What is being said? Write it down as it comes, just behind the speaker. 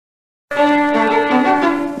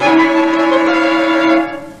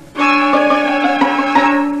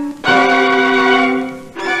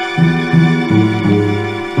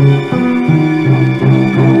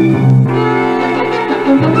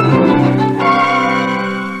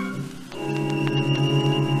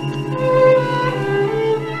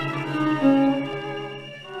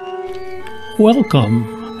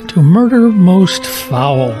Welcome to Murder Most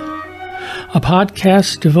Foul, a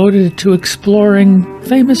podcast devoted to exploring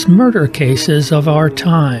famous murder cases of our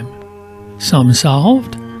time. Some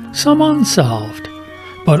solved, some unsolved,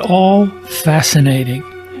 but all fascinating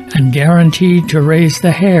and guaranteed to raise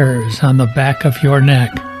the hairs on the back of your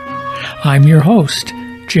neck. I'm your host,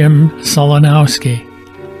 Jim Solanowski.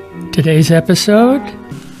 Today's episode: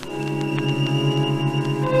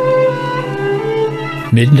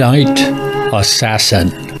 Midnight Assassin.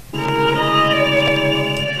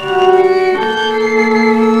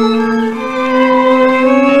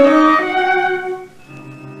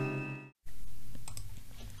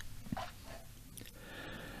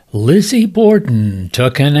 Lizzie Borden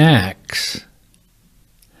took an axe.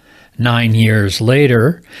 9 years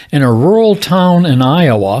later, in a rural town in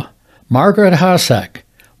Iowa, Margaret Hossack,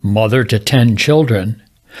 mother to 10 children,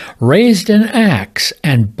 raised an axe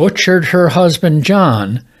and butchered her husband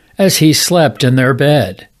John as he slept in their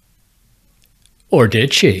bed. Or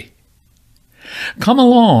did she? Come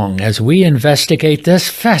along as we investigate this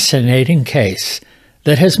fascinating case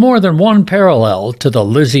that has more than one parallel to the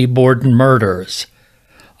Lizzie Borden murders.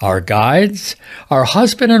 Our guides are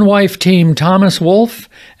husband and wife team Thomas Wolfe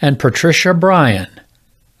and Patricia Bryan.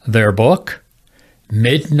 Their book,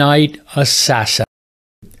 Midnight Assassin.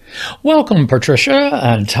 Welcome, Patricia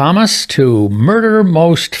and Thomas, to Murder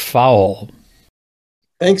Most Foul.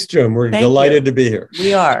 Thanks, Jim. We're delighted to be here.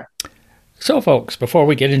 We are. So, folks, before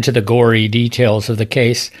we get into the gory details of the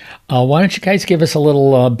case, why don't you guys give us a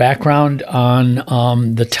little background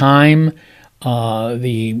on the time,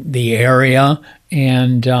 the area,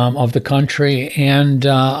 and of the country, and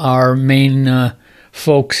our main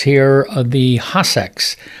folks here, the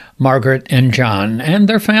Hossacks, Margaret and John, and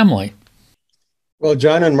their family. Well,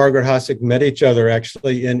 John and Margaret Hossack met each other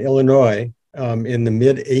actually in Illinois in the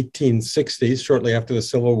mid-1860s, shortly after the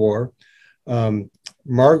Civil War.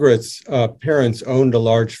 Margaret's parents owned a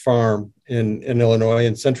large farm in Illinois,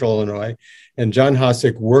 in central Illinois, and John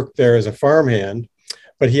Hossack worked there as a farmhand,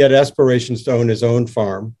 but he had aspirations to own his own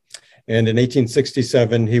farm. And in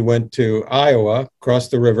 1867, he went to Iowa,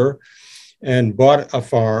 crossed the river, and bought a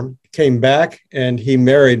farm, came back, and he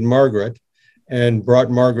married Margaret and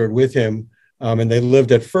brought Margaret with him. And they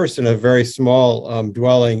lived at first in a very small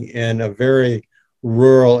dwelling in a very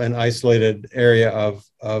rural and isolated area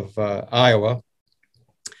of Iowa.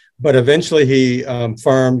 But eventually he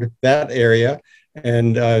farmed that area,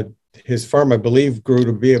 and his farm, I believe, grew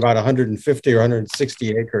to be about 150 or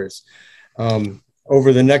 160 acres.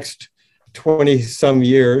 Over the next 20-some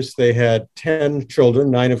years, they had 10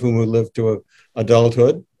 children, 9 of whom who lived to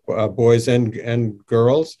adulthood, boys and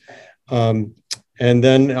girls. And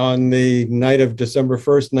then on the night of December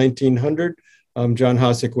 1st, 1900, John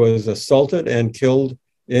Hossack was assaulted and killed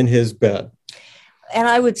in his bed. And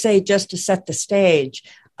I would say, just to set the stage,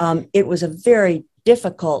 it was a very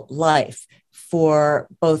difficult life for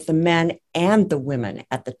both the men and the women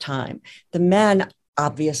at the time. The men,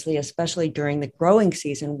 obviously, especially during the growing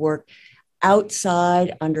season, worked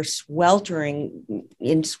outside under sweltering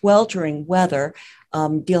weather,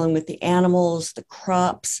 dealing with the animals, the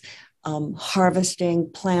crops, harvesting,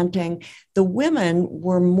 planting. The women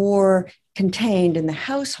were more contained in the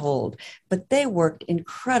household, but they worked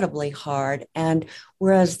incredibly hard. And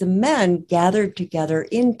whereas the men gathered together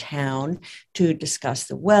in town to discuss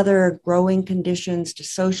the weather, growing conditions, to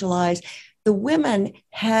socialize, the women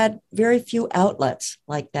had very few outlets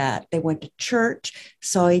like that. They went to church,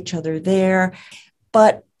 saw each other there,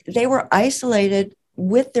 but they were isolated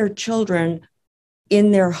with their children in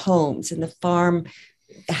their homes, in the farm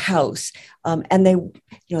house. And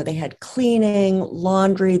they had cleaning,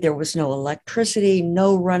 laundry. There was no electricity,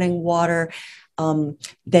 no running water.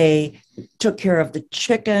 They took care of the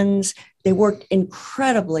chickens. They worked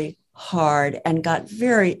incredibly hard and had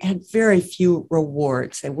very few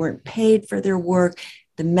rewards. They weren't paid for their work.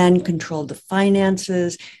 The men controlled the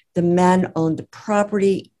finances. The men owned the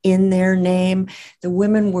property in their name. The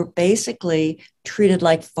women were basically treated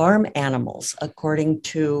like farm animals, according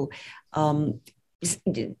to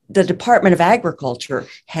the Department of Agriculture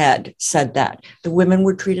had said that. The women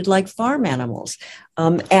were treated like farm animals.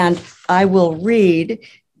 And I will read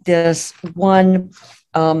this one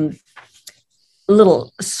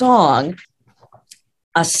little song.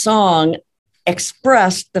 A song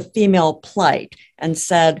expressed the female plight and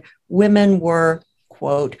said women were,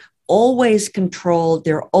 quote, always controlled,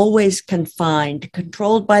 they're always confined,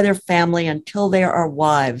 controlled by their family until they are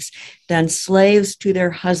wives, then slaves to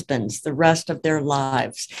their husbands the rest of their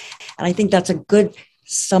lives. And I think that's a good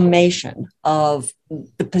summation of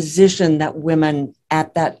the position that women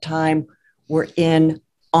at that time were in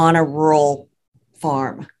on a rural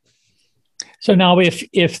farm. So now,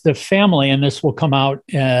 if the family, and this will come out,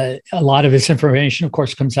 a lot of this information, of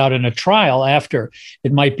course, comes out in a trial after.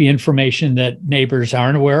 It might be information that neighbors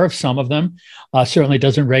aren't aware of. Some of them certainly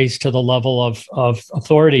doesn't raise to the level of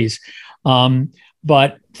authorities.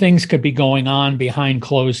 But things could be going on behind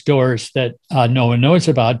closed doors that no one knows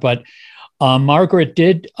about. But Margaret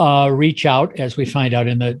did reach out, as we find out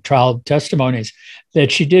in the trial testimonies,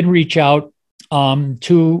 that she did reach out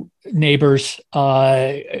to neighbors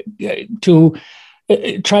to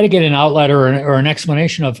try to get an outlet or an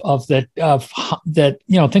explanation of that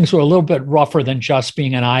things were a little bit rougher than just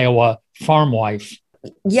being an Iowa farm wife.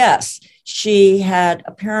 Yes, she had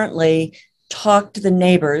apparently talked to the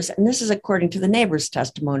neighbors, and this is according to the neighbors'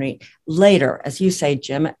 testimony later, as you say,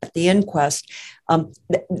 Jim, at the inquest,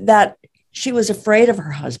 that she was afraid of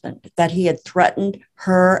her husband, that he had threatened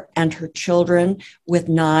her and her children with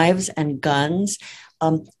knives and guns,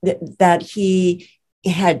 that he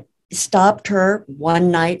had stopped her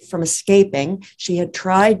one night from escaping. She had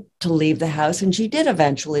tried to leave the house, and she did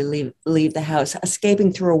eventually leave the house,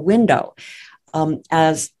 escaping through a window,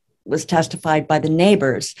 as was testified by the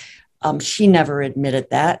neighbors. She never admitted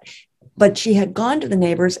that, but she had gone to the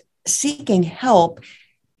neighbors seeking help.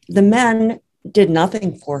 The men did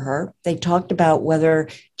nothing for her. They talked about whether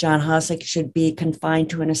John Hossack should be confined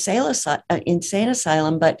to an insane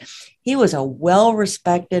asylum, but he was a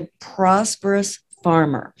well-respected, prosperous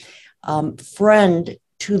farmer, friend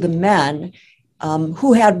to the men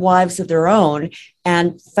who had wives of their own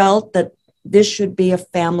and felt that this should be a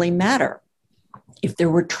family matter. If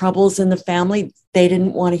there were troubles in the family, they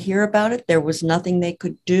didn't want to hear about it. There was nothing they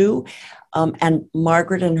could do. And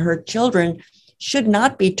Margaret and her children should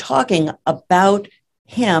not be talking about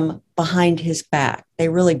him behind his back. They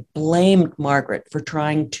really blamed Margaret for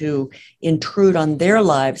trying to intrude on their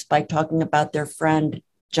lives by talking about their friend,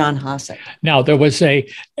 John Hossack. Now, there was a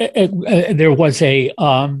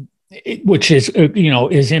which is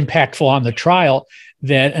impactful on the trial,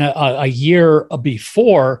 that a year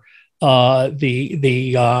before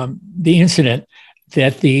the incident,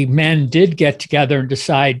 that the men did get together and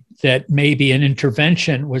decide that maybe an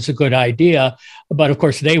intervention was a good idea, but of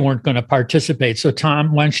course they weren't going to participate. So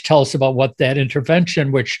Tom, why don't you tell us about what that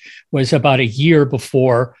intervention, which was about a year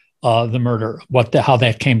before the murder, how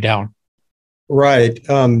that came down? Right.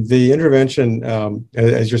 The intervention,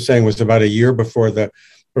 as you're saying, was about a year before the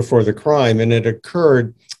crime, and it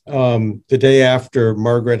occurred the day after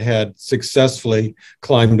Margaret had successfully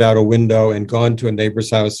climbed out a window and gone to a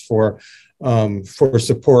neighbor's house for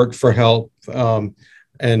support, for help,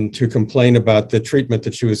 and to complain about the treatment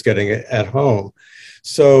that she was getting at home.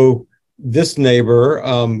 So this neighbor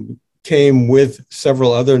came with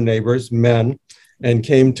several other neighbors, men, and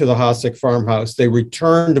came to the Hossack farmhouse. They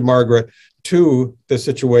returned Margaret to the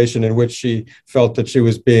situation in which she felt that she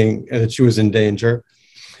was in danger.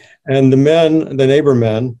 And the neighbor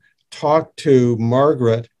men, talked to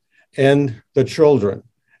Margaret and the children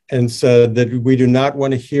and said that we do not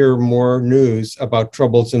want to hear more news about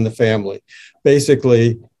troubles in the family.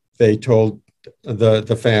 Basically, they told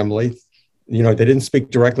the family, they didn't speak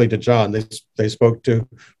directly to John. They spoke to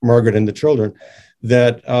Margaret and the children,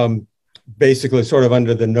 that basically sort of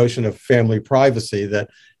under the notion of family privacy, that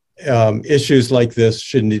issues like this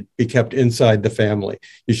shouldn't be kept inside the family.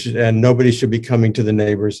 And nobody should be coming to the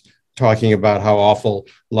neighbors talking about how awful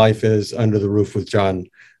life is under the roof with John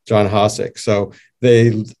Hossack. So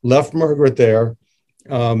they left Margaret there.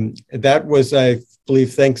 That was, I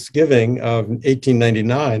believe, Thanksgiving of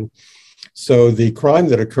 1899. So the crime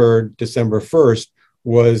that occurred December 1st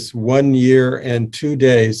was 1 year and 2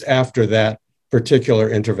 days after that particular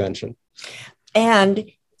intervention.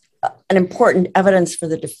 And an important evidence for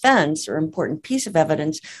the defense, or important piece of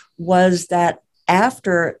evidence, was that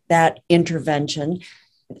after that intervention,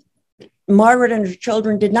 Margaret and her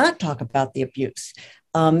children did not talk about the abuse.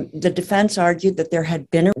 The defense argued that there had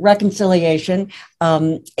been a reconciliation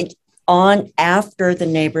after the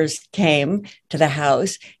neighbors came to the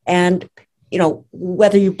house. And,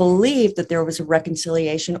 whether you believe that there was a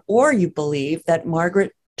reconciliation or you believe that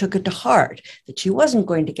Margaret took it to heart, that she wasn't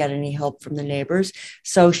going to get any help from the neighbors,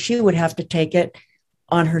 so she would have to take it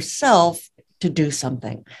on herself to do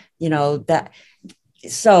something,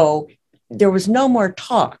 so there was no more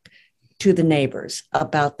talk to the neighbors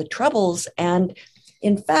about the troubles. And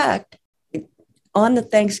in fact, on the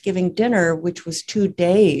Thanksgiving dinner, which was 2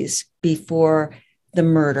 days before the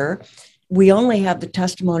murder, we only have the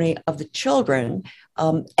testimony of the children.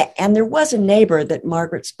 And there was a neighbor that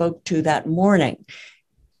Margaret spoke to that morning,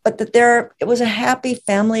 but that it was a happy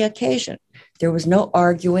family occasion. There was no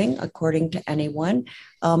arguing, according to anyone,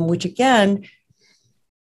 which again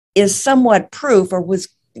is somewhat proof, or was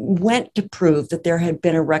went to prove that there had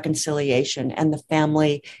been a reconciliation and the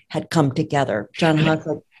family had come together. John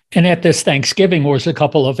Hosack. And at this Thanksgiving was a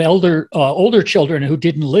couple of older children who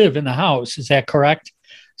didn't live in the house. Is that correct?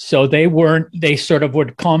 So they sort of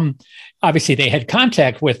would come, obviously they had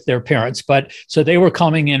contact with their parents, but so they were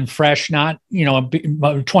coming in fresh, not,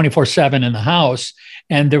 24/7 in the house.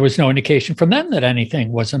 And there was no indication from them that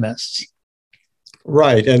anything was amiss.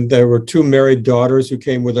 Right. And there were two married daughters who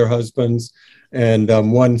came with their husbands, and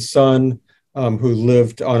one son who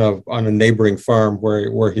lived on a neighboring farm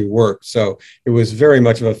where he worked. So it was very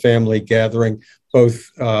much of a family gathering, both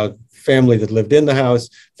family that lived in the house,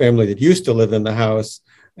 family that used to live in the house,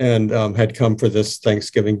 and had come for this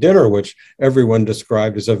Thanksgiving dinner, which everyone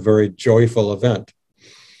described as a very joyful event.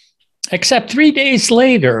 Except 3 days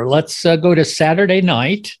later, let's go to Saturday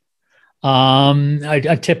night.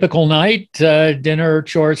 A typical night, dinner,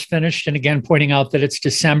 chores finished, and again, pointing out that it's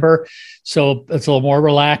December, so it's a little more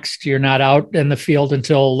relaxed. You're not out in the field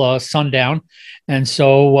until sundown. And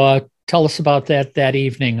so tell us about that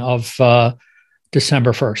evening of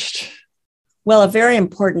December 1st. Well, a very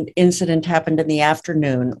important incident happened in the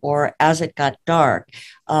afternoon, or as it got dark.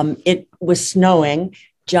 It was snowing.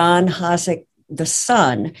 John Hosack, the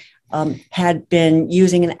son, had been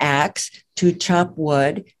using an axe to chop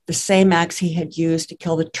wood, the same axe he had used to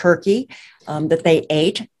kill the turkey that they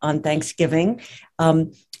ate on Thanksgiving.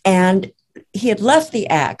 And he had left the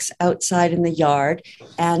axe outside in the yard.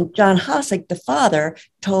 And John Hosack, the father,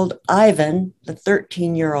 told Ivan, the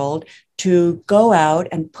 13-year-old, to go out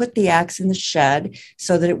and put the axe in the shed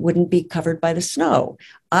so that it wouldn't be covered by the snow.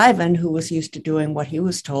 Ivan, who was used to doing what he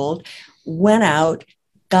was told, went out,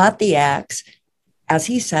 got the axe, as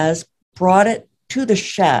he says, brought it to the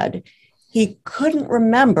shed. He couldn't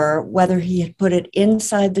remember whether he had put it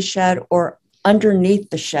inside the shed or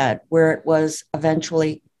underneath the shed where it was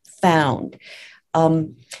eventually found.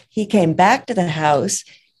 He came back to the house.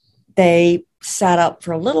 They sat up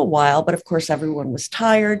for a little while, but of course everyone was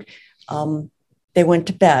tired. They went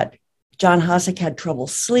to bed. John Hosack had trouble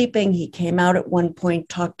sleeping. He came out at one point,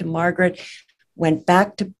 talked to Margaret, went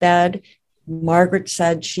back to bed. Margaret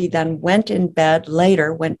said she then went in bed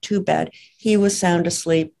later, went to bed. He was sound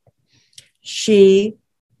asleep. She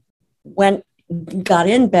got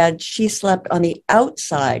in bed. She slept on the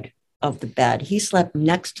outside of the bed. He slept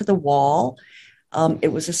next to the wall.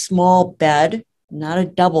 It was a small bed, not a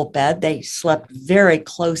double bed. They slept very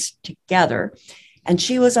close together. And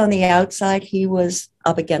she was on the outside. He was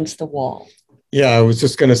up against the wall. Yeah, I was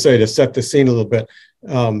just going to say, to set the scene a little bit,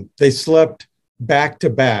 they slept back to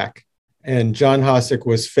back, and John Hosack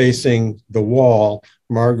was facing the wall.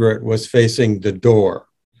 Margaret was facing the door.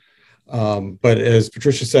 But as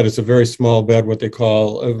Patricia said, it's a very small bed, what they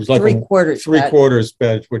call, it was like three-quarters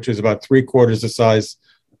bed, which is about 3/4 the size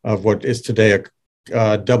of what is today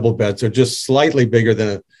a double bed. So just slightly bigger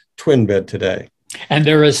than a twin bed today. And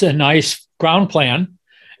there is a nice ground plan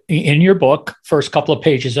in your book, first couple of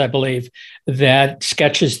pages, I believe, that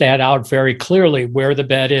sketches that out very clearly, where the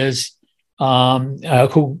bed is,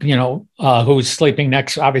 who's sleeping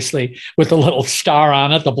next, obviously, with a little star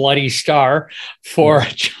on it, the bloody star for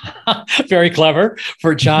very clever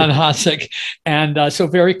for John Hosack. And so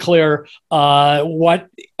very clear what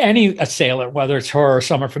any assailant, whether it's her or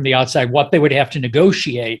someone from the outside, what they would have to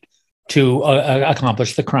negotiate to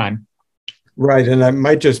accomplish the crime. Right. And I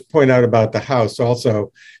might just point out about the house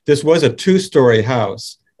also. This was a 2-story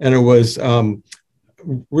house, and it was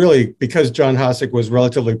really, because John Hosack was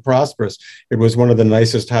relatively prosperous, it was one of the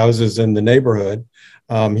nicest houses in the neighborhood.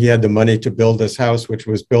 He had the money to build this house, which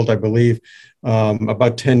was built, I believe,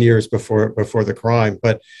 about 10 years before the crime.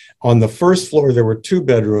 But on the first floor, there were 2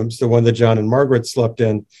 bedrooms, the one that John and Margaret slept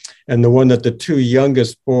in, and the one that the 2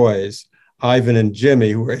 youngest boys, Ivan and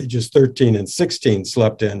Jimmy, who were ages 13 and 16,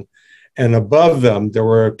 slept in. And above them, there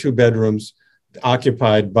were 2 bedrooms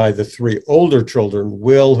occupied by the 3 older children,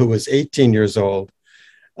 Will, who was 18 years old,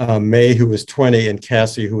 May, who was 20, and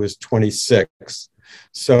Cassie, who was 26.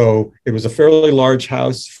 So it was a fairly large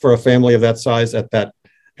house for a family of that size at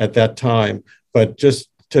that time. But just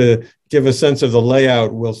to give a sense of the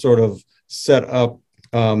layout, we'll sort of set up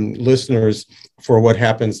listeners for what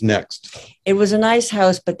happens next. It was a nice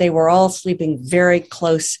house, but they were all sleeping very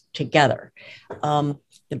close together.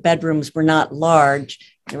 The bedrooms were not large.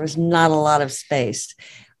 There was not a lot of space.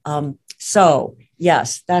 So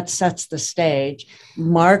yes, that sets the stage.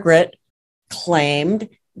 Margaret claimed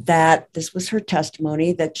that this was her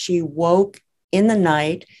testimony, that she woke in the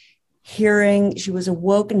night she was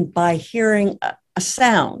awoken by hearing a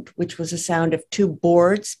sound, which was a sound of 2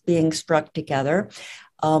 boards being struck together.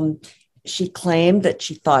 She claimed that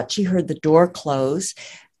she thought she heard the door close.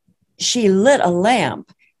 She lit a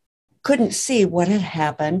lamp couldn't see what had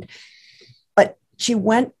happened, but she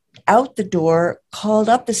went out the door, called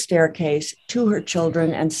up the staircase to her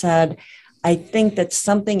children and said, "I think that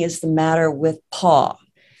something is the matter with Pa."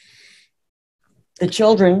 The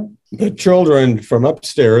children from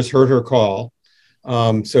upstairs heard her call.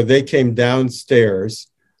 So they came downstairs,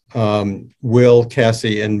 Will,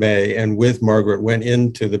 Cassie, and May, and with Margaret went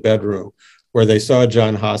into the bedroom where they saw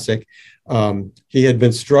John Hossack. He had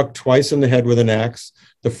been struck twice in the head with an axe.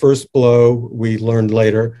 The first blow, we learned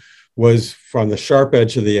later, was from the sharp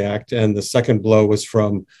edge of the axe, and the second blow was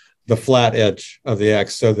from the flat edge of the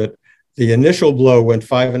axe, so that the initial blow went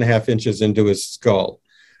 5.5 inches into his skull.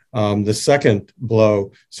 The second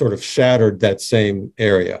blow sort of shattered that same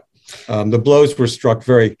area. The blows were struck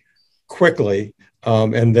very quickly,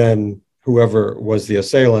 and then whoever was the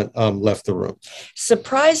assailant left the room.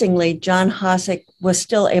 Surprisingly, John Hossack was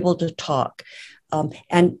still able to talk.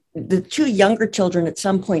 And the two younger children at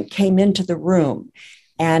some point came into the room,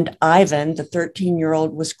 and Ivan, the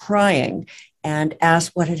 13-year-old, was crying and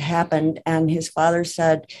asked what had happened. And his father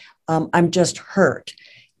said, "I'm just hurt,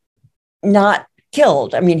 not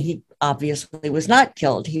killed." I mean, he obviously was not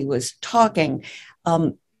killed. He was talking.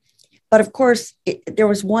 But of course, there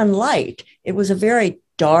was one light. It was a very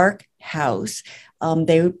dark house.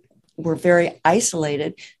 They were very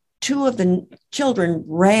isolated. Two of the children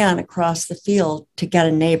ran across the field to get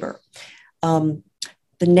a neighbor.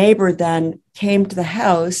 The neighbor then came to the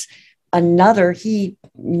house. He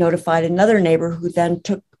notified another neighbor, who then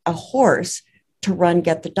took a horse to run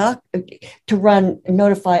get the doctor,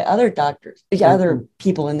 notify other doctors, the other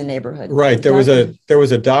people in the neighborhood. Right. There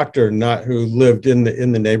was a doctor who lived in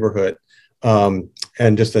the neighborhood.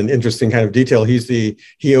 And just an interesting kind of detail,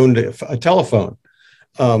 he owned a telephone.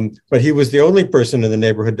 But he was the only person in the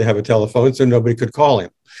neighborhood to have a telephone, so nobody could call him.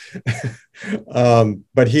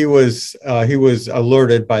 But he was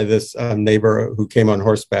alerted by this neighbor who came on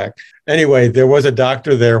horseback. Anyway, there was a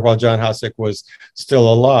doctor there while John Hossack was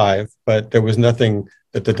still alive, but there was nothing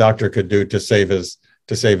that the doctor could do to save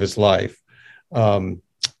his life.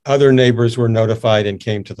 Other neighbors were notified and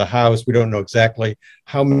came to the house. We don't know exactly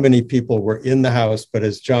how many people were in the house, but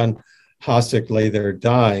as John Hossack lay there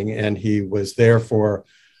dying, and he was there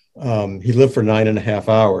he lived for 9.5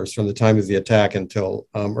 hours from the time of the attack until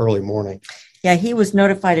early morning. Yeah, he was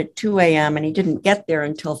notified at 2 a.m. and he didn't get there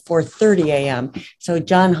until 4:30 a.m. So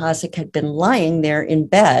John Hossack had been lying there in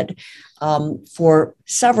bed for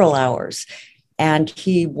several hours, and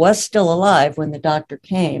he was still alive when the doctor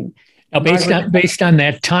came. Now, based on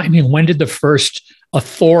that timing, when did the first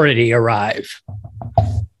authority arrive?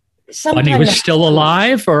 When he was still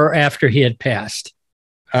alive, or after he had passed?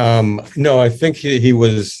 No, I think he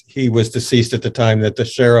was deceased at the time that the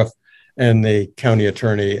sheriff and the county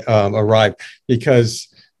attorney arrived, because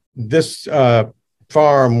this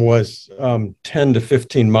farm was 10 to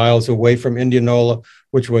 15 miles away from Indianola,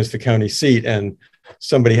 which was the county seat, and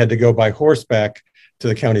somebody had to go by horseback to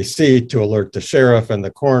the county seat to alert the sheriff and the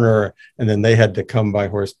coroner, and then they had to come by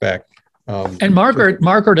horseback. And Margaret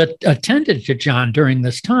attended to John during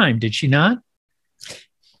this time, did she not?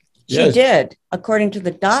 She did. According to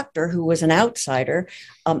the doctor, who was an outsider,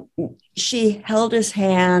 she held his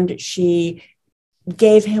hand. She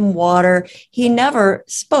gave him water. He never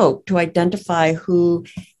spoke to identify who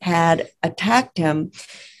had attacked him.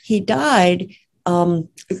 He died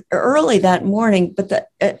early that morning, but the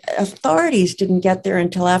authorities didn't get there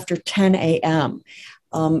until after 10 a.m.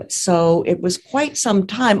 So it was quite some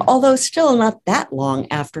time, although still not that long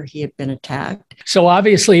after he had been attacked. So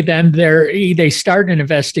obviously then they start an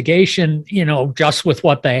investigation, just with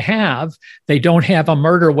what they have. They don't have a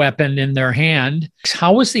murder weapon in their hand.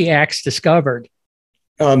 How was the axe discovered?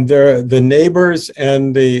 The neighbors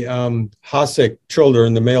and the Hossack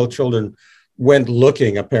children, the male children, went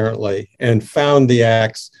looking apparently and found the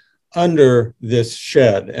axe under this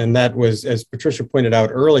shed. And that was, as Patricia pointed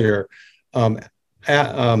out earlier,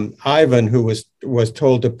 Ivan, who was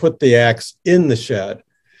told to put the axe in the shed.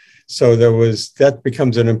 So that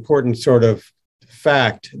becomes an important sort of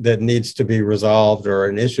fact that needs to be resolved, or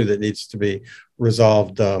an issue that needs to be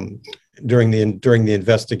resolved during the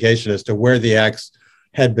investigation as to where the axe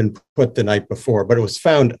had been put the night before. But it was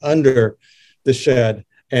found under the shed,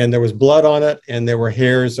 and there was blood on it, and there were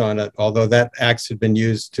hairs on it, although that axe had been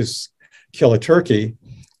used to kill a turkey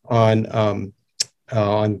on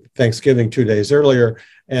Thanksgiving 2 days earlier.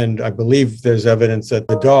 And I believe there's evidence that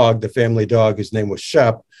the family dog, whose name was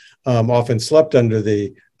Shep, often slept under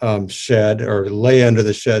the shed or lay under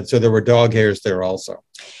the shed. So there were dog hairs there also.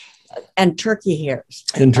 And turkey hairs.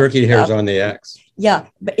 And turkey hairs on the axe. Yeah,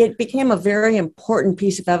 but it became a very important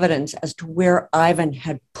piece of evidence as to where Ivan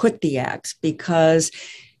had put the axe, because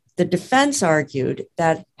The defense argued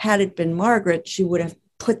that had it been Margaret, she would have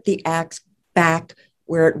put the axe back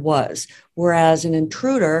where it was, whereas an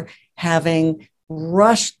intruder, having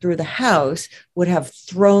rushed through the house, would have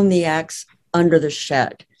thrown the axe under the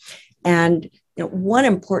shed. And one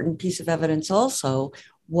important piece of evidence also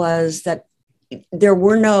was that there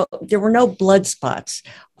were no blood spots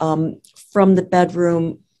from the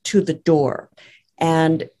bedroom to the door.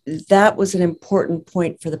 And that was an important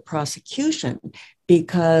point for the prosecution,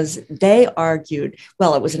 because they argued,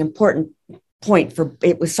 well, it was an important point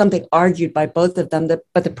it was something argued by both of them,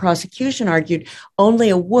 but the prosecution argued only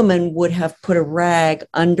a woman would have put a rag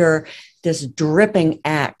under this dripping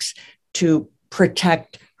axe to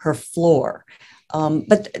protect her floor.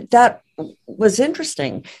 But that was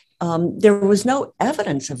interesting. There was no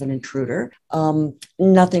evidence of an intruder.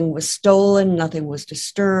 Nothing was stolen, nothing was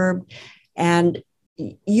disturbed. And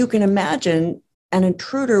you can imagine an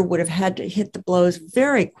intruder would have had to hit the blows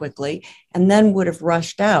very quickly and then would have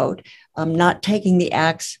rushed out, not taking the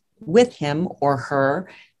axe with him or her,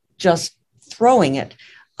 just throwing it,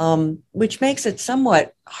 which makes it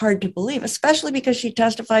somewhat hard to believe, especially because she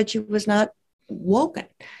testified she was not woken.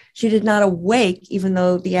 She did not awake, even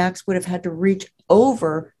though the axe would have had to reach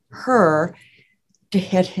over her to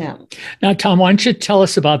hit him. Now, Tom, why don't you tell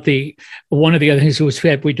us about one of the other things was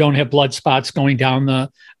that we don't have blood spots going down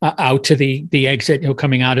out to the exit,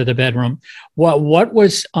 coming out of the bedroom. What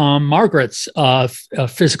was Margaret's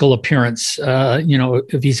physical appearance,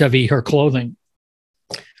 vis-a-vis her clothing?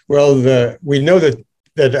 Well, we know that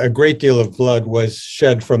a great deal of blood was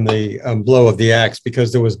shed from the blow of the axe,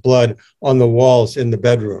 because there was blood on the walls in the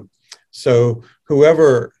bedroom. So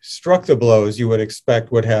whoever struck the blows, you would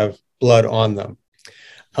expect, would have blood on them.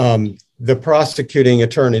 The prosecuting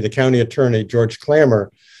attorney, the county attorney, George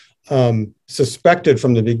Clammer, suspected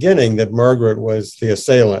from the beginning that Margaret was the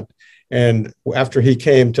assailant. And after he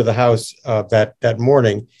came to the house that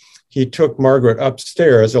morning, he took Margaret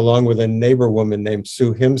upstairs along with a neighbor woman named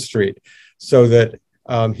Sue Himstreet, so that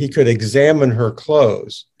he could examine her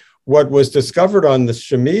clothes. What was discovered on the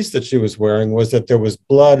chemise that she was wearing was that there was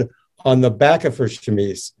blood on the back of her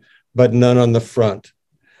chemise, but none on the front.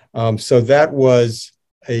 So that was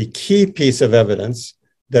a key piece of evidence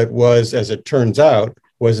that was, as it turns out,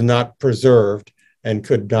 was not preserved and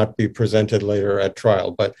could not be presented later at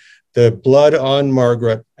trial. But the blood on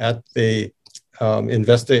Margaret at the time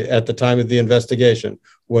of the investigation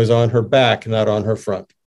was on her back, not on her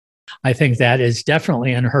front. I think that is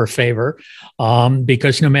definitely in her favor,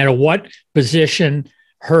 because no matter what position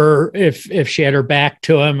if she had her back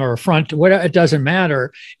to him or front, whatever, it doesn't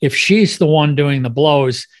matter. If she's the one doing the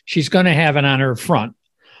blows, she's going to have it on her front,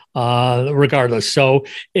 regardless. So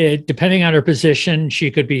depending on her position,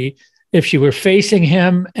 she could be, if she were facing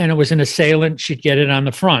him and it was an assailant, she'd get it on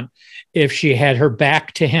the front. If she had her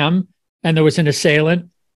back to him and there was an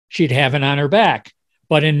assailant, she'd have it on her back.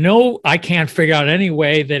 But I can't figure out any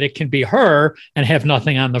way that it can be her and have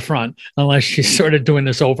nothing on the front, unless she's sort of doing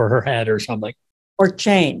this over her head or something. Or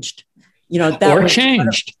changed.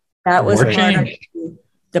 That was part of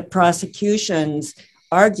the prosecution's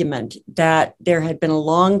argument, that there had been a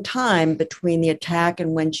long time between the attack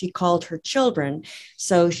and when she called her children.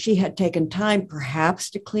 So she had taken time perhaps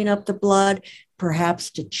to clean up the blood,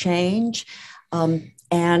 perhaps to change. So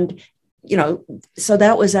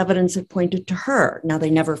that was evidence that pointed to her. Now,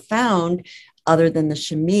 they never found, other than the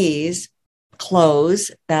chemise,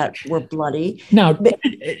 clothes that were bloody. Now,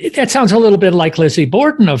 that sounds a little bit like Lizzie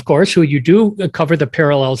Borden, of course, who you do cover the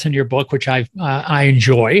parallels in your book, which I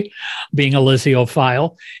enjoy, being a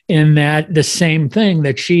Lizzie-ophile, in that the same thing,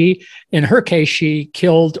 that she, in her case, she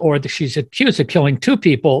killed, or she's accused of killing two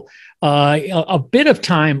people a bit of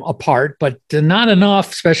time apart, but not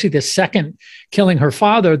enough, especially the second killing her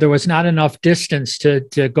father, there was not enough distance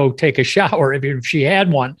to go take a shower, even if she had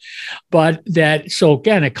one. But so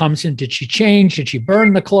again, it comes in, did she change? Did she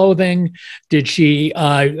burn the clothing? Did she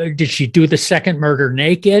do the second murder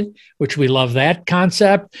naked, which we love that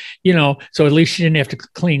concept, so at least she didn't have to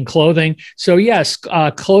clean clothing. So yes,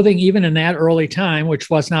 clothing, even in that early time, which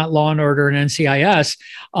was not Law and Order and NCIS,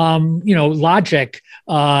 logic,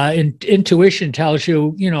 intuition tells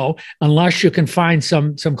you, unless you can find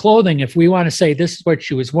some clothing, if we want to say this is what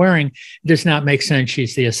she was wearing, it does not make sense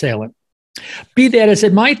she's the assailant. Be that as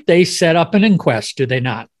it might, they set up an inquest, do they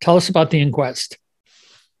not? Tell us about the inquest.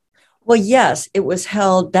 Well, yes, it was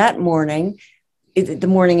held that morning, the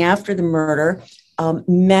morning after the murder.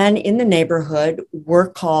 Men in the neighborhood were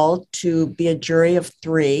called to be a jury of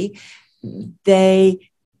 3. They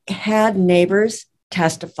had neighbors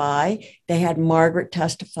testify. They had Margaret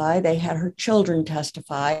testify. They had her children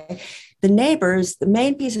testify. The neighbors, the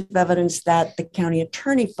main piece of evidence that the county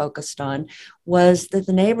attorney focused on was that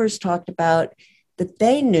the neighbors talked about that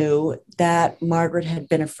they knew that Margaret had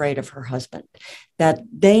been afraid of her husband, that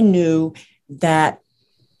they knew that,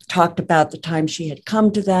 talked about the time she had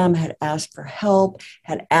come to them, had asked for help,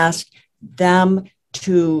 had asked them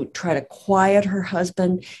to try to quiet her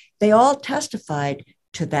husband. They all testified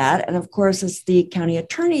to that. And of course, as the county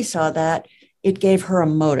attorney saw that, it gave her a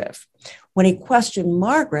motive. When he questioned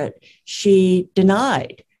Margaret, she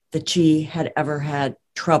denied that she had ever had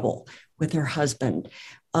trouble with her husband.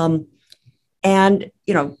 And,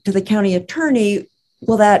 to the county attorney,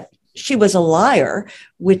 well, that she was a liar,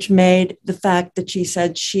 which made the fact that she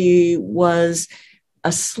said she was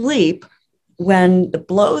asleep when the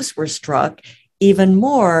blows were struck even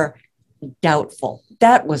more doubtful.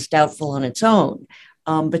 That was doubtful on its own.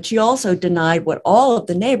 But she also denied what all of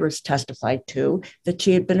the neighbors testified to, that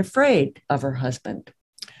she had been afraid of her husband.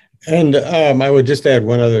 And I would just add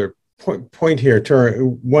one other point here,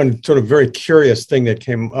 one sort of very curious thing that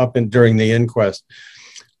came up during the inquest,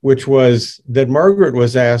 which was that Margaret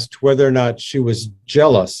was asked whether or not she was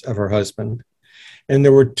jealous of her husband. And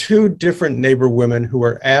there were two different neighbor women who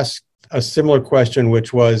were asked a similar question,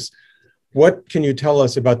 which was, what can you tell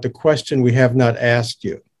us about the question we have not asked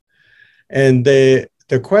you? And the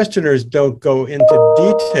questioners don't go into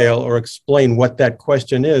detail or explain what that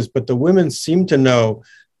question is, but the women seem to know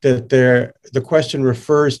that the question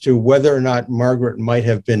refers to whether or not Margaret might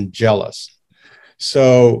have been jealous.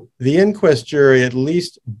 So the inquest jury at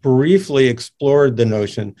least briefly explored the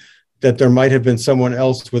notion that there might have been someone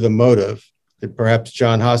else with a motive, that perhaps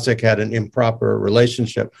John Hossack had an improper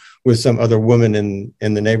relationship with some other woman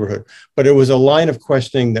in the neighborhood. But it was a line of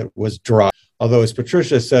questioning that was dry. Although, as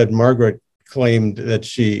Patricia said, Margaret claimed that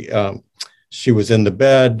she was in the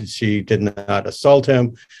bed, she did not assault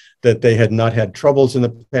him, that they had not had troubles in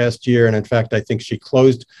the past year. And in fact, I think she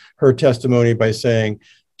closed her testimony by saying,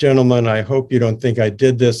 "Gentlemen, I hope you don't think I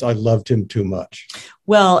did this. I loved him too much."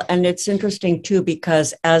 Well, and it's interesting too,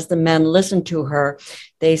 because as the men listened to her,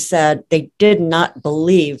 they said they did not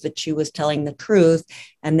believe that she was telling the truth.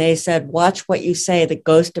 And they said, "Watch what you say. The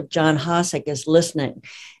ghost of John Hossack is listening."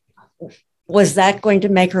 Was that going to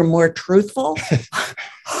make her more truthful?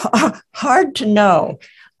 Hard to know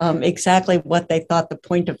exactly what they thought the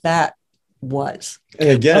point of that was. And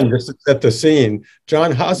again, just to set the scene,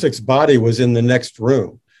 John Hossack's body was in the next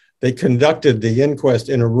room. They conducted the inquest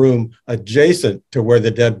in a room adjacent to where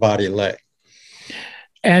the dead body lay.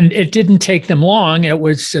 And it didn't take them long. It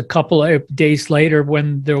was a couple of days later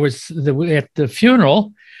when there was at the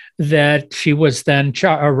funeral that she was then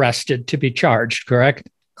arrested to be charged, correct?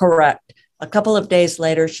 Correct. A couple of days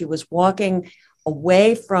later, she was walking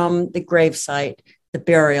away from the gravesite, the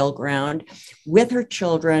burial ground, with her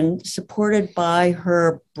children, supported by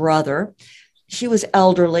her brother. She was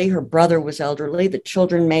elderly. Her brother was elderly. The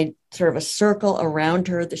children made sort of a circle around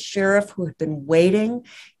her. The sheriff, who had been waiting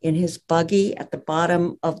in his buggy at the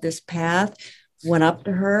bottom of this path, went up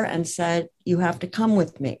to her and said, "You have to come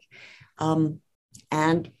with me."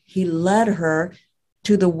 And he led her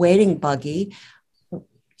to the waiting buggy.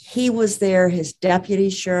 He was there. His deputy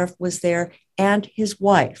sheriff was there, and his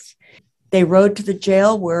wife. They rode to the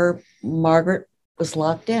jail where Margaret was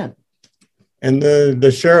locked in. And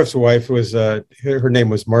the sheriff's wife was, her name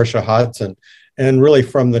was Marcia Hodson. And really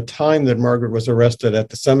from the time that Margaret was arrested at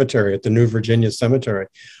the cemetery, at the New Virginia Cemetery,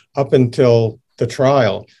 up until the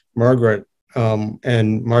trial, Margaret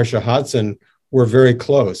and Marcia Hodson were very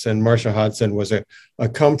close. And Marcia Hodson was a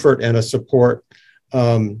comfort and a support.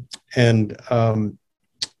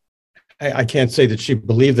 I can't say that she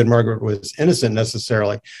believed that Margaret was innocent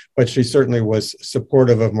necessarily, but she certainly was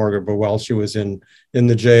supportive of Margaret. But while she was in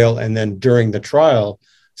the jail and then during the trial,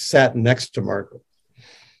 sat next to Margaret.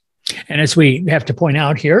 And as we have to point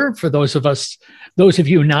out here, for those of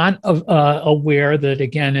you not aware that,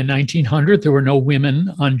 again, in 1900, there were no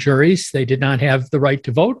women on juries. They did not have the right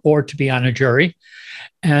to vote or to be on a jury.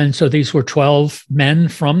 And so these were 12 men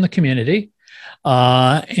from the community.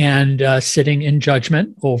 And sitting in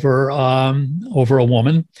judgment over a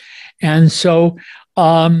woman. And so,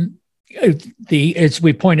 as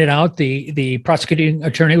we pointed out, the prosecuting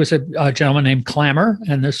attorney was a gentleman named Clammer.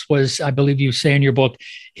 And this was, I believe you say in your book,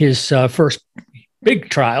 his first big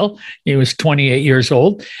trial. He was 28 years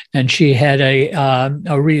old. And she had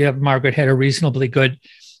Margaret had a reasonably good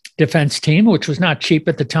defense team, which was not cheap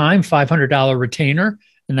at the time, $500 retainer.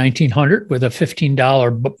 1900 with a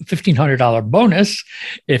 $1,500 bonus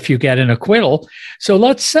if you get an acquittal. So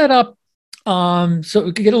let's set up So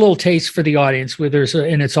we can get a little taste for the audience where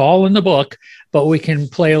and it's all in the book, but we can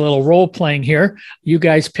play a little role playing here. You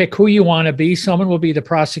guys pick who you want to be. Someone will be the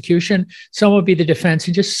prosecution, someone will be the defense,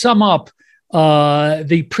 and just sum up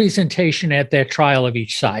the presentation at that trial of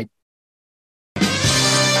each side.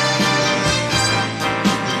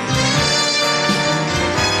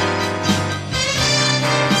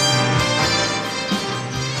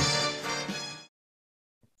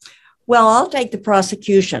 Well, I'll take the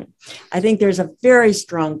prosecution. I think there's a very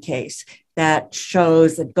strong case that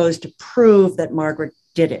goes to prove that Margaret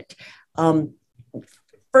did it.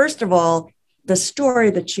 First of all, the story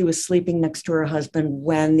that she was sleeping next to her husband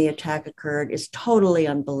when the attack occurred is totally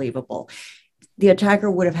unbelievable. The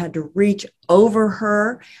attacker would have had to reach over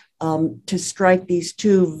her to strike these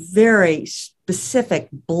two very specific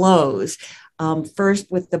blows.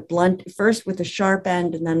 First with the sharp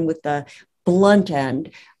end and then with the blunt end.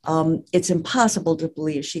 It's impossible to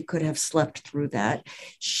believe she could have slept through that.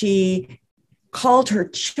 She called her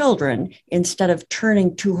children instead of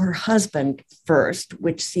turning to her husband first,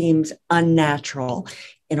 which seems unnatural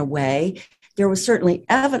in a way. There was certainly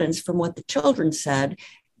evidence from what the children said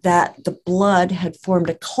that the blood had formed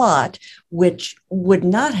a clot, which would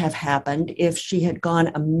not have happened if she had gone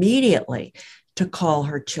immediately to call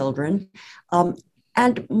her children.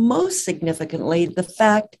 And most significantly, the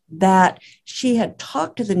fact that she had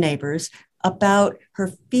talked to the neighbors about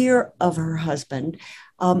her fear of her husband.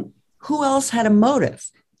 Who else had a motive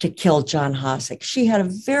to kill John Hossack? She had a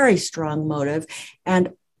very strong motive,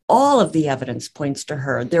 and all of the evidence points to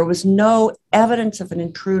her. There was no evidence of an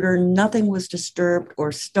intruder. Nothing was disturbed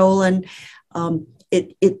or stolen.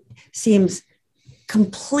 It seems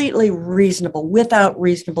completely reasonable, without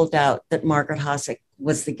reasonable doubt, that Margaret Hossack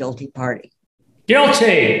was the guilty party.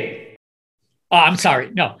 Guilty. I'm sorry.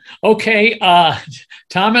 No. Okay.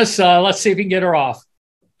 Thomas, let's see if we can get her off.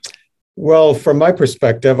 Well, from my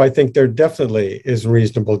perspective, I think there definitely is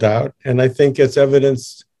reasonable doubt. And I think it's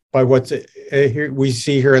evidenced by what we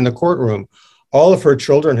see here in the courtroom. All of her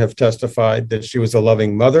children have testified that she was a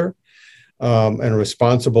loving mother and a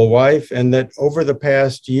responsible wife, and that over the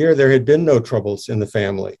past year, there had been no troubles in the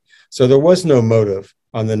family. So there was no motive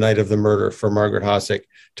on the night of the murder for Margaret Hossack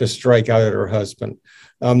to strike out at her husband.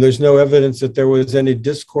 There's no evidence that there was any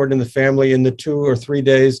discord in the family in the 2 or 3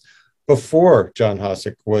 days before John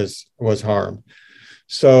Hossack was harmed.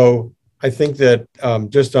 So I think that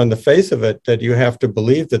just on the face of it, that you have to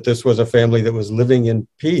believe that this was a family that was living in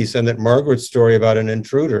peace, and that Margaret's story about an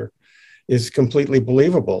intruder is completely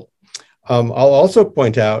believable. I'll also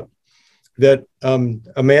point out that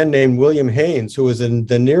a man named William Haynes, who was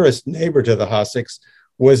the nearest neighbor to the Hossacks,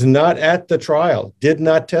 was not at the trial, did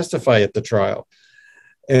not testify at the trial.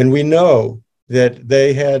 And we know that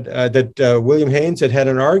William Haynes had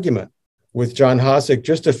an argument with John Hossack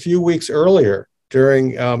just a few weeks earlier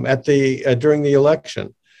during the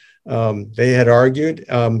election. They had argued.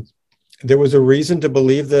 There was a reason to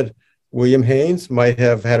believe that William Haynes might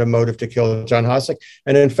have had a motive to kill John Hossack.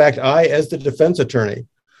 And in fact, I, as the defense attorney,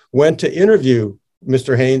 went to interview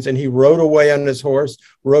Mr. Haynes, and he rode away on his horse,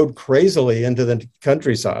 rode crazily into the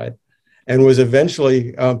countryside, and was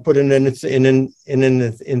eventually put in an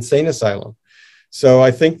insane asylum. So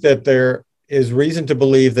I think that there is reason to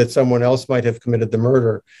believe that someone else might have committed the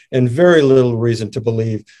murder, and very little reason to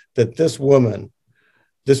believe that this woman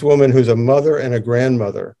who's a mother and a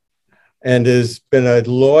grandmother, and has been a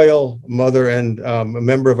loyal mother and a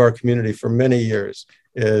member of our community for many years,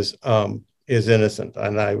 is innocent.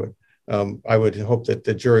 And I would hope that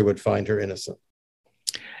the jury would find her innocent.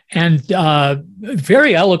 And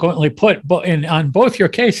very eloquently put on both your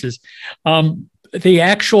cases. The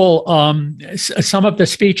actual, some of the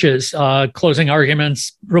speeches, closing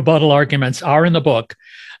arguments, rebuttal arguments are in the book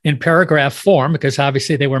in paragraph form, because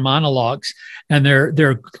obviously they were monologues, and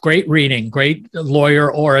they're great reading, great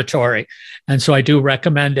lawyer oratory. And so I do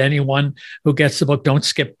recommend anyone who gets the book, don't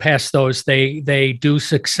skip past those. They do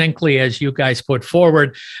succinctly, as you guys put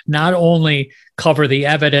forward, not only cover the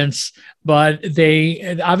evidence, but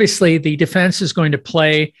obviously the defense is going to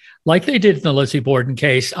play, like they did in the Lizzie Borden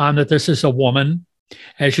case, on that this is a woman.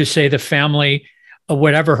 As you say, the family,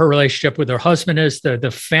 whatever her relationship with her husband is, the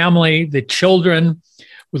family, the children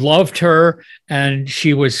loved her, and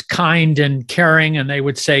she was kind and caring, and they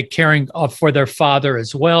would say caring for their father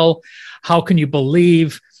as well. How can you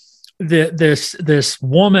believe that this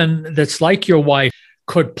woman that's like your wife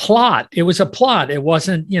could plot. It was a plot. It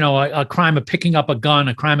wasn't, a crime of picking up a gun,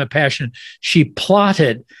 a crime of passion. She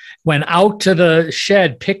plotted, went out to the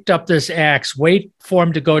shed, picked up this axe, wait for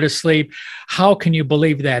him to go to sleep. How can you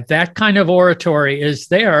believe that? That kind of oratory is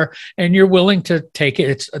there, and you're willing to take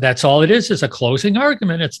it. That's all it is a closing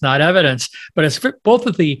argument. It's not evidence, but it's both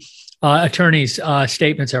of the attorney's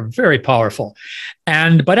statements are very powerful.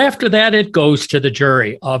 But after that, it goes to the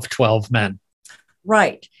jury of 12 men.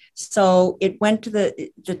 Right. So it went to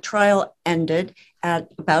the trial ended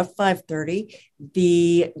at about 5:30.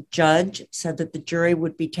 The judge said that the jury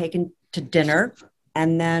would be taken to dinner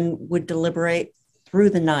and then would deliberate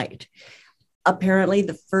through the night. Apparently,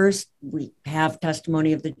 we have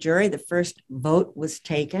testimony of the jury. The first vote was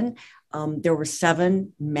taken. There were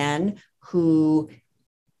 7 men who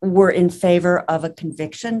were in favor of a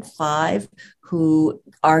conviction, 5 who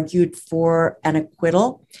argued for an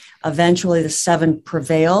acquittal. Eventually, the 7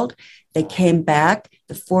 prevailed. They came back.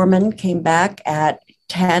 The foreman came back at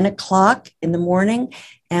 10 o'clock in the morning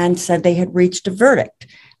and said they had reached a verdict.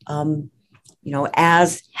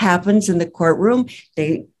 As happens in the courtroom,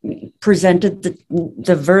 they presented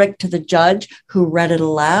the verdict to the judge, who read it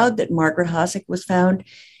aloud, that Margaret Hosack was found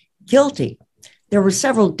guilty. There were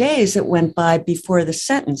several days that went by before the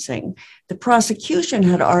sentencing. The prosecution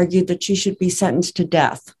had argued that she should be sentenced to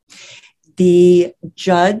death. The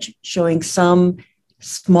judge, showing some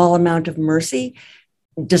small amount of mercy,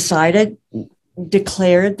 declared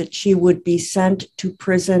that she would be sent to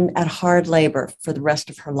prison at hard labor for the rest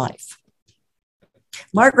of her life.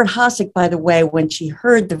 Margaret Hosack, by the way, when she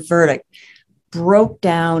heard the verdict, broke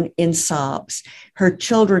down in sobs. Her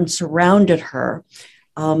children surrounded her,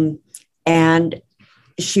 and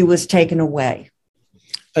she was taken away.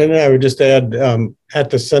 And I would just add, at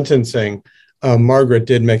the sentencing, Margaret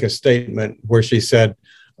did make a statement where she said,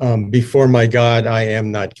 "Before my God, I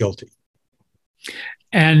am not guilty."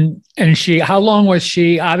 And how long was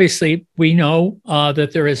she? Obviously, we know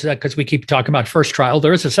that there is, because we keep talking about first trial,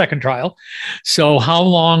 there is a second trial. So how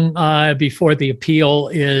long before the appeal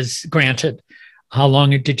is granted? How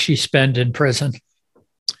long did she spend in prison?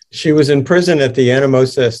 She was in prison at the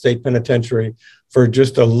Anamosa State Penitentiary for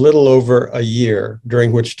just a little over a year,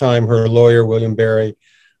 during which time her lawyer, William Berry,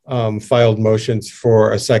 filed motions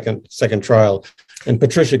for a second trial. And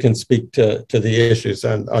Patricia can speak to the issues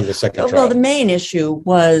on the second trial. Well, the main issue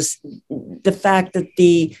was the fact that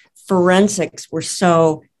the forensics were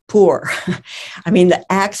so poor. I mean, the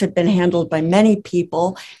axe had been handled by many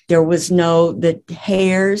people. There was the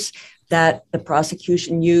hairs that the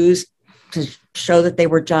prosecution used to show that they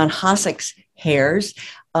were John Hosack's hairs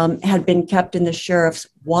had been kept in the sheriff's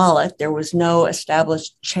wallet. There was no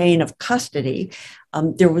established chain of custody.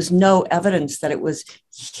 There was no evidence that it was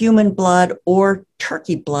human blood or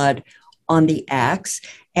turkey blood on the axe.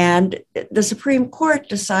 And the Supreme Court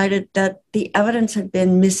decided that the evidence had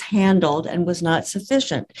been mishandled and was not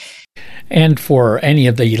sufficient. And for any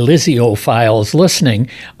of the Lizzie-ophiles listening,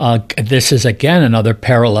 this is again another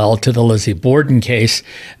parallel to the Lizzie Borden case,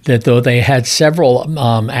 that though they had several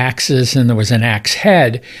axes and there was an axe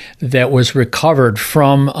head that was recovered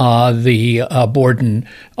from the Borden,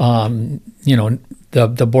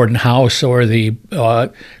 the Borden house or the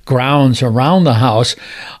grounds around the house,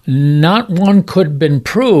 not one could have been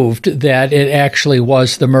proved that it actually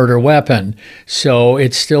was the murder weapon. So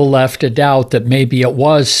it still left a doubt that maybe it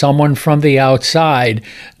was someone from the outside,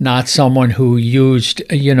 not someone who used,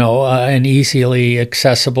 an easily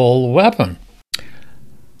accessible weapon.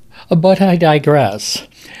 But I digress.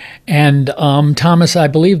 And Thomas, I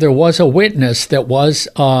believe there was a witness that was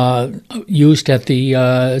used at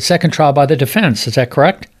the second trial by the defense. Is that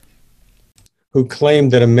correct? Who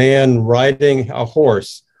claimed that a man riding a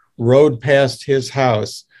horse rode past his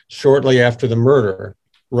house shortly after the murder,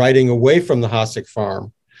 riding away from the Hosack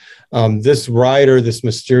farm. This rider, this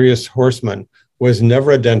mysterious horseman, was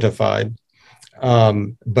never identified.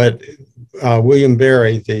 But William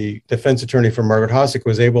Berry, the defense attorney for Margaret Hosack,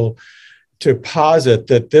 was able to posit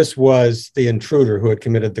that this was the intruder who had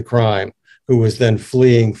committed the crime, who was then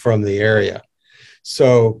fleeing from the area.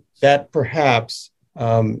 So that perhaps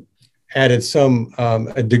added some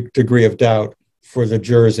degree of doubt for the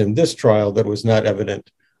jurors in this trial that was not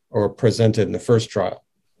evident or presented in the first trial.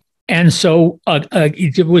 And so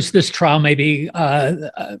was this trial maybe,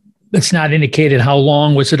 it's not indicated how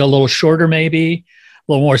long, was it a little shorter maybe,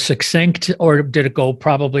 a little more succinct, or did it go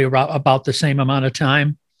probably about the same amount of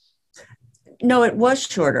time? No, it was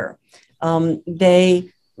shorter.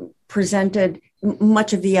 They presented,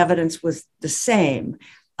 much of the evidence was the same.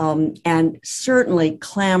 And certainly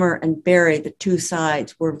Clammer and Berry, the two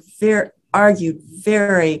sides, were argued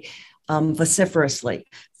very vociferously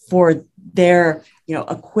for their,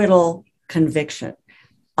 acquittal conviction.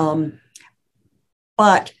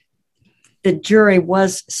 But the jury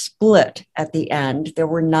was split at the end. There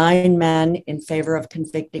were 9 men in favor of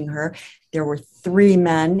convicting her. There were 3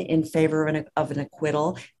 men in favor of an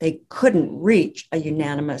acquittal. They couldn't reach a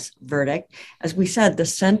unanimous verdict. As we said, the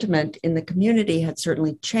sentiment in the community had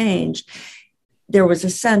certainly changed. There was a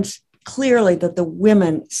sense clearly that the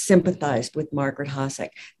women sympathized with Margaret Hosack.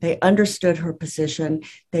 They understood her position.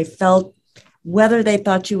 They felt, whether they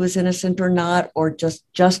thought she was innocent or not, or just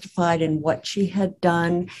justified in what she had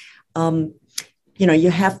done, you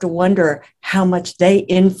have to wonder how much they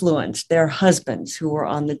influenced their husbands who were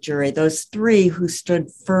on the jury. Those 3 who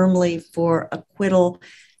stood firmly for acquittal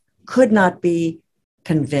could not be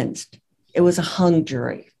convinced. It was a hung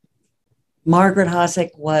jury. Margaret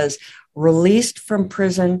Hosack was released from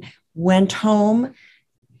prison, went home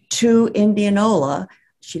to Indianola.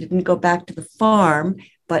 She didn't go back to the farm,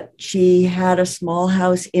 but she had a small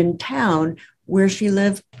house in town where she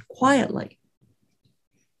lived quietly.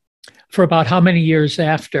 For about how many years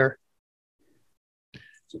after?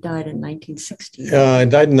 She died in 1916.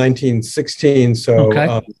 Died in 1916, so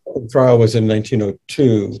the trial was in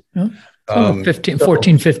 1902. Yeah.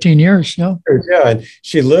 15 years. Yeah. Yeah, and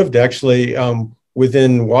she lived actually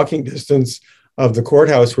within walking distance of the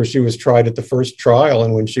courthouse where she was tried at the first trial.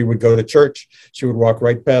 And when she would go to church, she would walk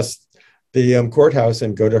right past the courthouse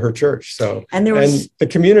and go to her church. So, and the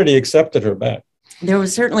community accepted her back. There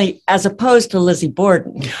was certainly, as opposed to Lizzie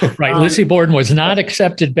Borden. Right. Lizzie Borden was not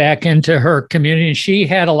accepted back into her community. And she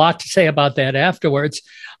had a lot to say about that afterwards,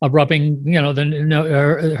 rubbing,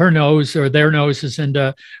 her nose or their noses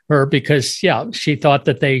into her because, she thought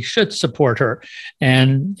that they should support her.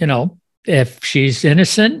 And, if she's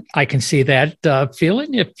innocent, I can see that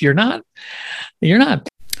feeling. If you're not, you're not.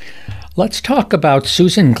 Let's talk about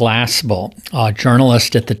Susan Glaspell, a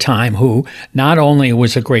journalist at the time who not only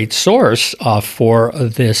was a great source for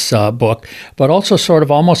this book, but also sort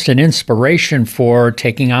of almost an inspiration for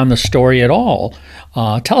taking on the story at all.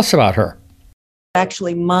 Tell us about her.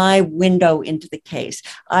 Actually, my window into the case.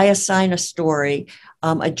 I assign a story,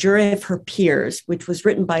 A Jury of Her Peers, which was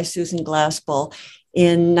written by Susan Glaspell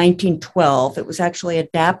in 1912. It was actually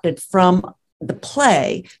adapted from the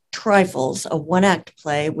play Trifles, a one-act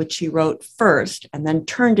play, which she wrote first and then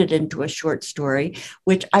turned it into a short story,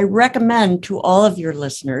 which I recommend to all of your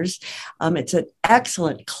listeners. It's an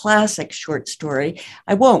excellent classic short story.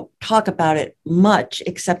 I won't talk about it much,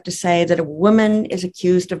 except to say that a woman is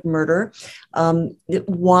accused of murder.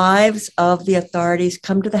 Wives of the authorities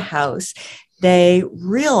come to the house. They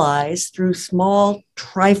realize through small,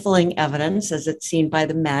 trifling evidence, as it's seen by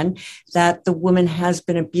the men, that the woman has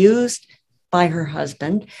been abused by her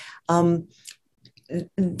husband.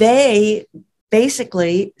 They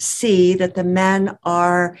basically see that the men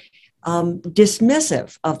are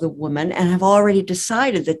dismissive of the woman and have already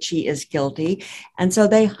decided that she is guilty. And so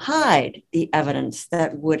they hide the evidence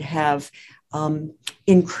that would have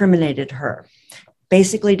incriminated her.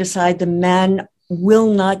 Basically decide the men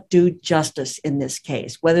will not do justice in this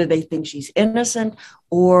case, whether they think she's innocent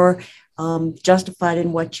or justified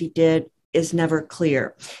in what she did is never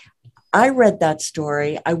clear. I read that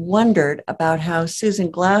story. I wondered about how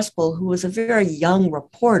Susan Glaspell, who was a very young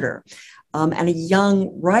reporter and a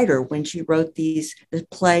young writer when she wrote the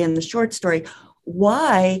play and the short story,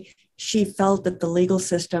 why she felt that the legal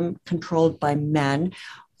system controlled by men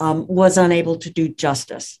was unable to do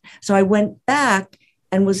justice. So I went back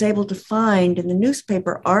and was able to find in the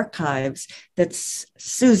newspaper archives that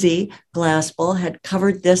Susie Glaspell had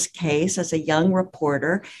covered this case as a young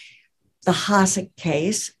reporter, the Hosack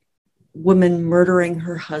case, woman murdering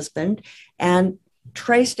her husband, and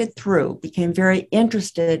traced it through, became very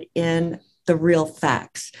interested in the real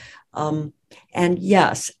facts. And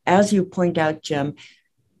yes, as you point out, Jim,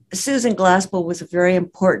 Susan Glaspell was a very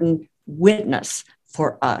important witness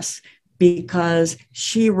for us because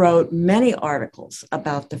she wrote many articles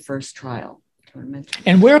about the first trial.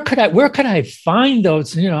 And where could I find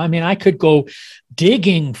those? I could go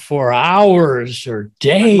digging for hours or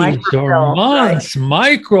days or months,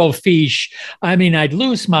 microfiche. I'd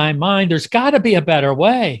lose my mind. There's got to be a better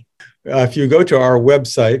way. If you go to our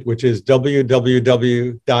website, which is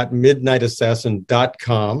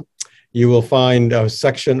www.midnightassassin.com, you will find a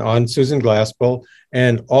section on Susan Glaspell,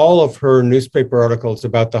 and all of her newspaper articles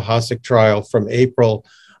about the Hosack trial from April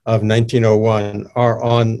of 1901 are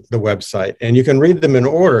on the website. And you can read them in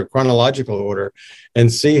order, chronological order,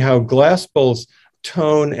 and see how Glaspell's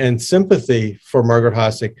tone and sympathy for Margaret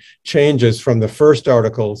Hosack changes from the first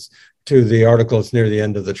articles to the articles near the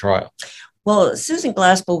end of the trial. Well, Susan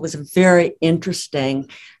Glaspell was a very interesting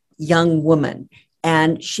young woman.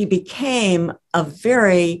 And she became a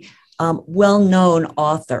very well-known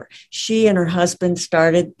author. She and her husband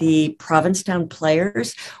started the Provincetown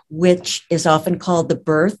Players, which is often called the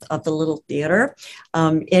birth of the Little Theater.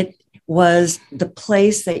 It was the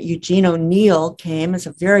place that Eugene O'Neill came as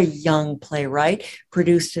a very young playwright,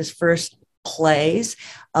 produced his first plays.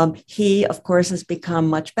 He, of course, has become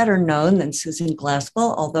much better known than Susan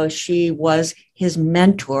Glaspell, although she was his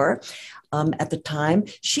mentor. At the time.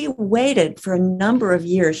 She waited for a number of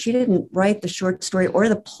years. She didn't write the short story or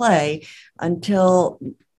the play until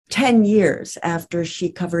 10 years after she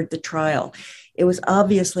covered the trial. It was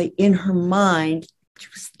obviously in her mind. She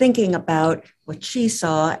was thinking about what she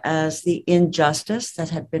saw as the injustice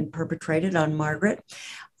that had been perpetrated on Margaret.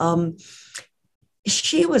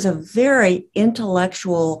 She was a very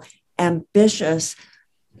intellectual, ambitious,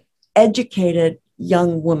 educated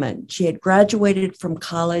young woman. She had graduated from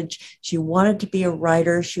college. She wanted to be a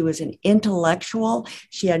writer. She was an intellectual.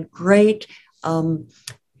 She had great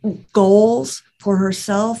goals for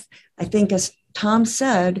herself. I think, as Tom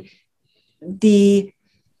said, the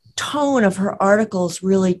tone of her articles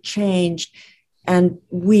really changed. And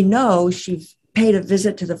we know she paid a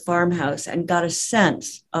visit to the farmhouse and got a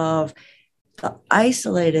sense of the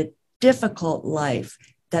isolated, difficult life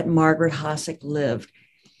that Margaret Hosack lived,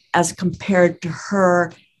 as compared to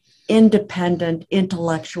her independent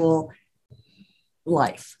intellectual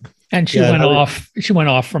life. And she went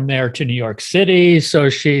off from there to New York City. So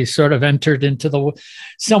she sort of entered into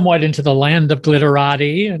somewhat into the land of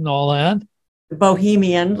glitterati and all that. The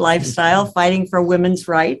bohemian lifestyle, fighting for women's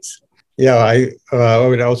rights. Yeah, I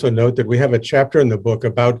would also note that we have a chapter in the book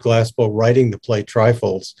about Glaspell writing the play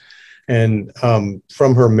Trifles. And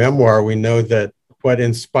from her memoir, we know that what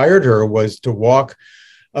inspired her was to walk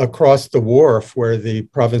across the wharf where the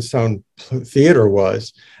Provincetown Theater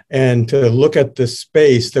was, and to look at the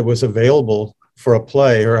space that was available for a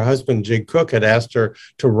play. Her husband, Jig Cook, had asked her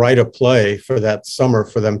to write a play for that summer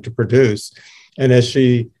for them to produce. And as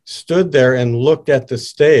she stood there and looked at the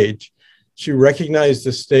stage, she recognized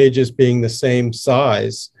the stage as being the same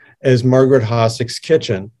size as Margaret Hosack's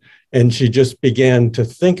kitchen. And she just began to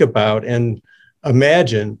think about and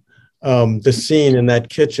imagine the scene in that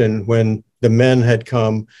kitchen when the men had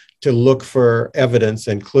come to look for evidence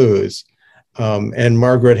and clues. And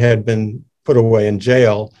Margaret had been put away in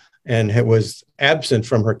jail and was absent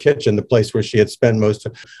from her kitchen, the place where she had spent most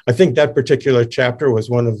of. I think that particular chapter was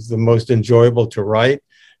one of the most enjoyable to write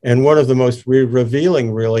and one of the most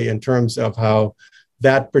revealing, really, in terms of how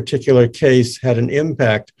that particular case had an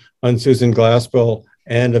impact on Susan Glaspell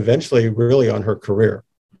and eventually really on her career.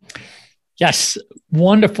 Yes,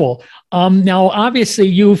 wonderful. Now, obviously,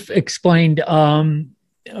 you've explained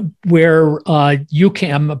where you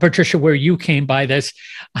came, Patricia, where you came by this.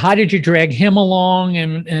 How did you drag him along?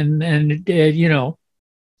 And you know?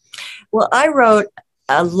 Well, I wrote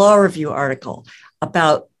a law review article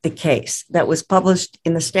about the case that was published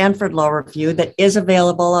in the Stanford Law Review that is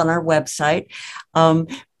available on our website.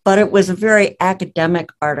 But it was a very academic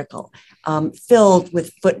article filled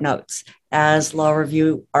with footnotes, as law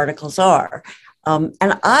review articles are. And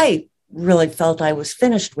I really felt I was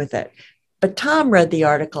finished with it. But Tom read the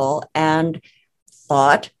article and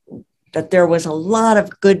thought that there was a lot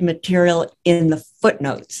of good material in the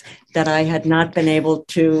footnotes that I had not been able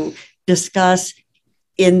to discuss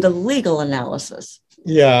in the legal analysis.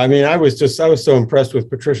 Yeah, I mean, I was so impressed with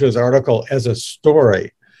Patricia's article as a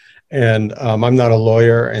story. And I'm not a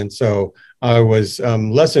lawyer, and so I was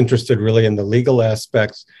less interested really in the legal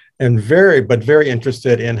aspects, and very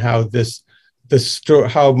interested in how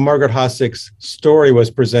how Margaret Hosack's story was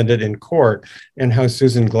presented in court, and how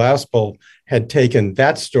Susan Glaspell had taken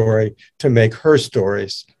that story to make her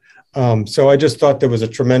stories. So I just thought there was a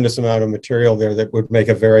tremendous amount of material there that would make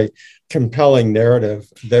a very compelling narrative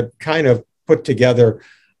that kind of put together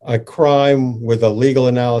a crime with a legal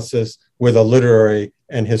analysis, with a literary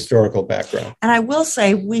and historical background. And I will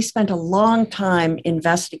say, we spent a long time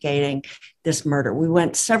investigating this murder. We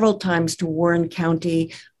went several times to Warren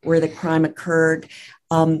County where the crime occurred.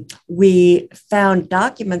 We found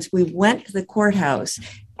documents. We went to the courthouse,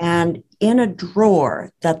 and in a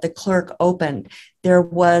drawer that the clerk opened, there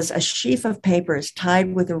was a sheaf of papers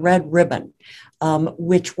tied with a red ribbon,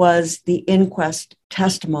 which was the inquest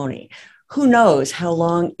testimony. Who knows how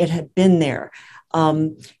long it had been there?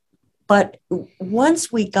 But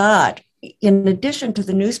once we got, in addition to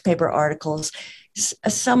the newspaper articles,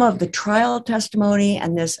 some of the trial testimony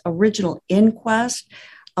and this original inquest,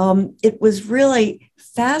 it was really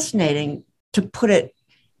fascinating to put it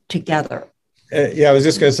together. Yeah, I was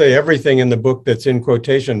just going to say, everything in the book that's in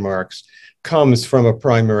quotation marks comes from a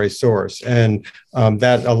primary source. And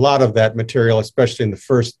that a lot of that material, especially in the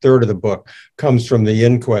first third of the book, comes from the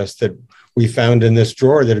inquest that we found in this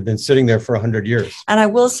drawer that had been sitting there for 100 years. And I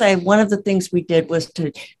will say one of the things we did was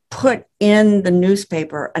to put in the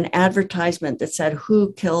newspaper an advertisement that said,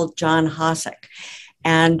 "Who killed John Hossack?"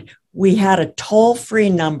 And we had a toll-free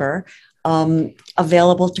number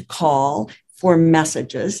available to call for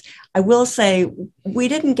messages. I will say we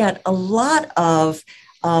didn't get a lot of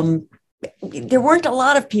there weren't a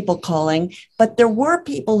lot of people calling, but there were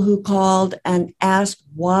people who called and asked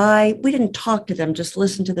why. We didn't talk to them, just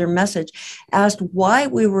listened to their message, asked why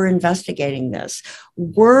we were investigating this.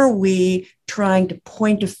 Were we trying to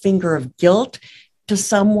point a finger of guilt to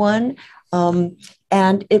someone?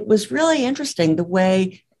 And it was really interesting the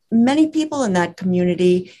way many people in that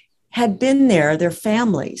community had been there, their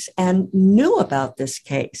families, and knew about this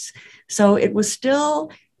case. So it was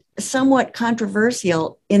still somewhat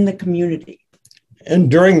controversial in the community.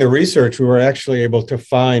 And during the research, we were actually able to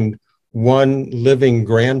find one living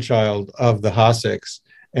grandchild of the Hossacks,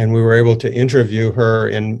 and we were able to interview her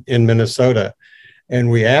in Minnesota.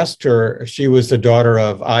 And we asked her, she was the daughter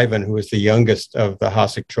of Ivan, who was the youngest of the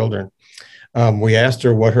Hossack children. We asked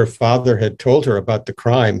her what her father had told her about the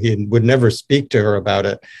crime. He would never speak to her about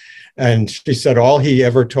it. And she said, all he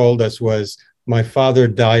ever told us was, "My father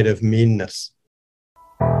died of meanness."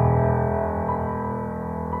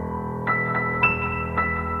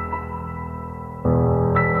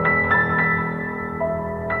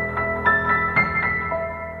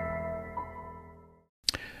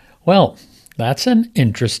 Well, that's an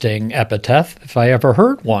interesting epithet, if I ever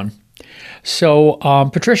heard one. So,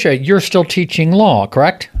 Patricia, you're still teaching law,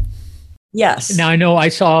 correct? Yes. Now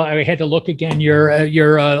I had to look again.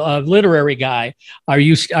 You're a literary guy. Are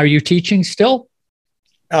you teaching still?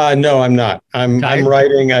 No, I'm not. I'm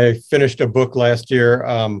writing. I finished a book last year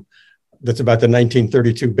that's about the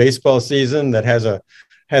 1932 baseball season that has a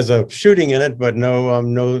shooting in it, but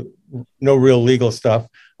no real legal stuff.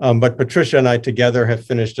 But Patricia and I together have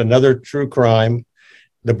finished another true crime.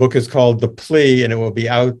 The book is called The Plea, and it will be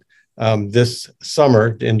out this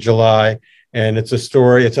summer in July. And it's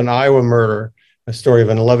an Iowa murder, a story of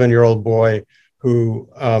an 11-year-old boy who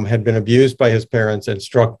had been abused by his parents and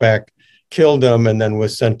struck back, killed them, and then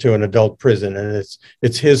was sent to an adult prison. And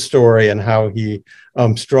it's his story and how he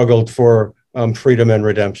struggled for freedom and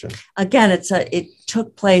redemption. Again, this one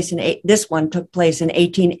took place in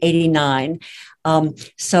 1889.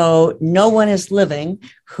 So no one is living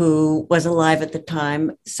who was alive at the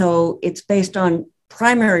time. So it's based on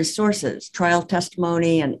primary sources, trial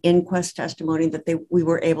testimony and inquest testimony that we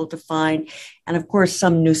were able to find, and of course,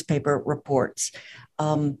 some newspaper reports.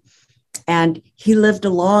 And he lived a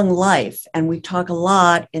long life. And we talk a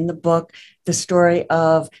lot in the book, the story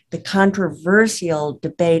of the controversial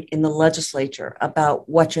debate in the legislature about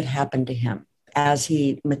what should happen to him as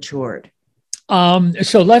he matured.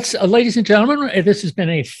 So let's, ladies and gentlemen, this has been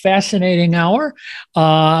a fascinating hour.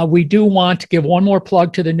 We do want to give one more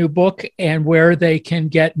plug to the new book and where they can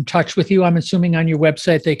get in touch with you. I'm assuming on your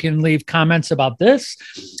website they can leave comments about this,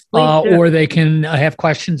 or they can have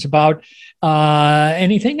questions about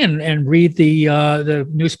anything and read the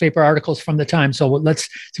newspaper articles from the time. So it's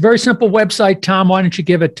a very simple website. Tom, why don't you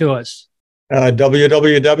give it to us?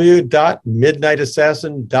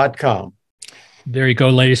 www.midnightassassin.com. There you go,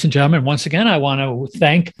 ladies and gentlemen. Once again, I want to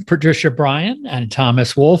thank Patricia Bryan and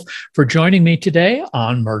Thomas Wolfe for joining me today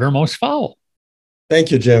on Murder Most Foul. Thank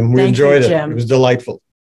you, Jim. We enjoyed it. It was delightful.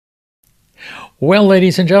 Well,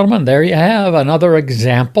 ladies and gentlemen, there you have another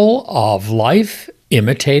example of life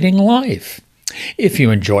imitating life. If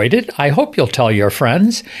you enjoyed it, I hope you'll tell your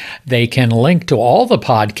friends. They can link to all the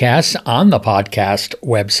podcasts on the podcast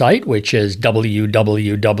website, which is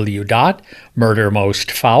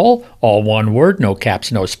www.murdermostfoul, all one word, no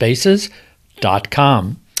caps, no spaces,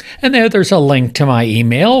 .com. And there's a link to my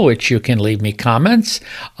email, which you can leave me comments,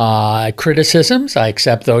 criticisms, I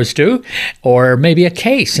accept those too, or maybe a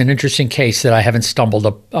case, an interesting case that I haven't stumbled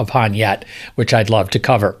upon yet, which I'd love to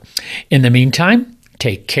cover. In the meantime,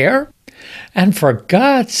 take care. And for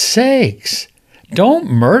God's sakes, don't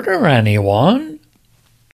murder anyone.